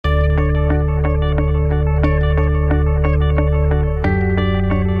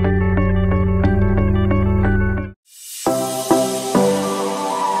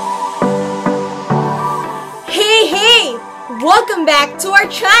back to our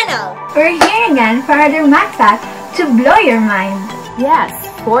channel! We're here again for another math fact to blow your mind. Yes,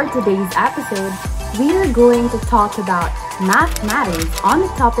 for today's episode, we are going to talk about mathematics on the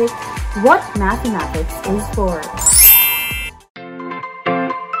topic, what mathematics is for.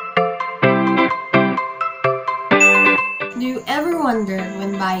 Do you ever wonder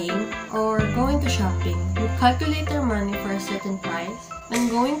when buying or going to shopping, we calculate our money for a certain price? When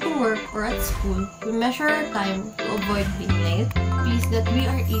going to work or at school, we measure our time to avoid being late. Fees that we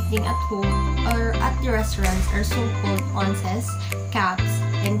are eating at home or at the restaurants are so-called ounces, cups,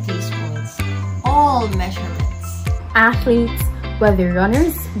 and teaspoons. All measurements. Athletes, whether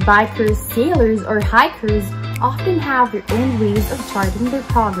runners, bikers, sailors, or hikers, often have their own ways of charting their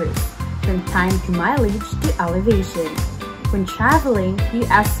progress, from time to mileage to elevation. When traveling, you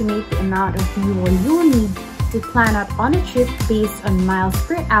estimate the amount of fuel you will need to plan out on a trip based on miles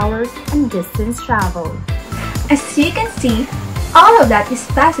per hour and distance traveled. As you can see, all of that is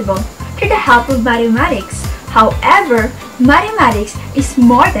possible through the help of mathematics. However, mathematics is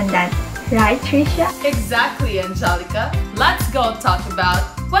more than that. Right, Tricia? Exactly, Angelica. Let's go talk about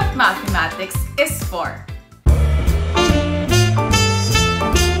what mathematics is for.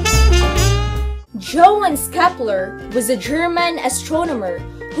 Johann Kepler was a German astronomer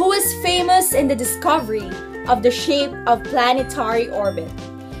who was famous in the discovery of the shape of planetary orbit.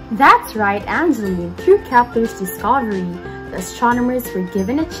 That's right, Angeline. Through Kepler's discovery, the astronomers were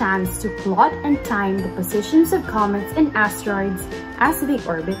given a chance to plot and time the positions of comets and asteroids as they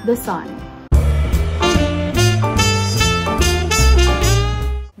orbit the Sun.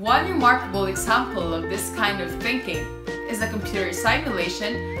 One remarkable example of this kind of thinking is the computer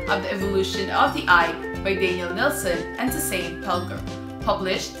simulation of the evolution of the eye by Daniel Nilsson and Hussein Pelger,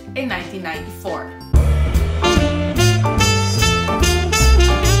 published in 1994.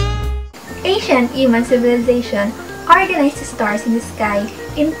 Ancient human civilization organized the stars in the sky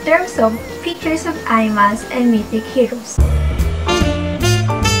in terms of pictures of animals and mythic heroes.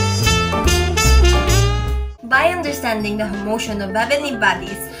 By understanding the motion of heavenly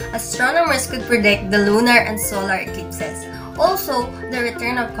bodies, astronomers could predict the lunar and solar eclipses, also the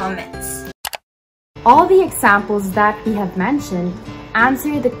return of comets. All the examples that we have mentioned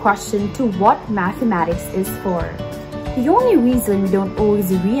answer the question to what mathematics is for. The only reason we don't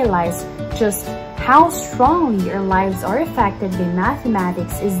always realize just how strongly our lives are affected by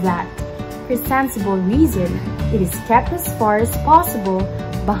mathematics is that, for sensible reason, it is kept as far as possible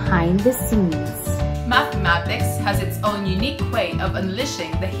behind the scenes. Mathematics has its own unique way of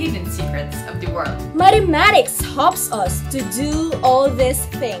unleashing the hidden secrets of the world. Mathematics helps us to do all these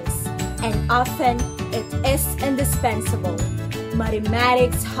things, and often it is indispensable.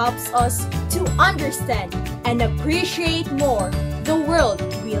 Mathematics helps us to understand and appreciate more the world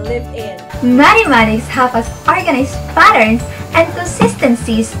we live in. Mathematics help us organize patterns and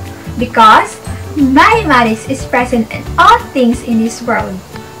consistencies because mathematics is present in all things in this world.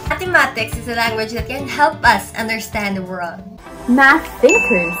 Mathematics is a language that can help us understand the world. Math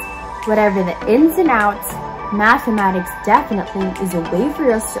thinkers, whatever the ins and outs, mathematics definitely is a way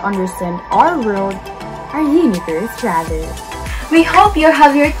for us to understand our world, our universe rather. We hope you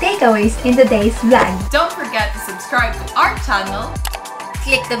have your takeaways in today's vlog. Don't forget to subscribe to our channel.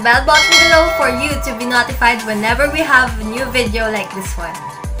 Click the bell button below for you to be notified whenever we have a new video like this one.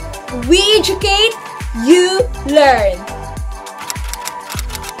 We educate, you learn.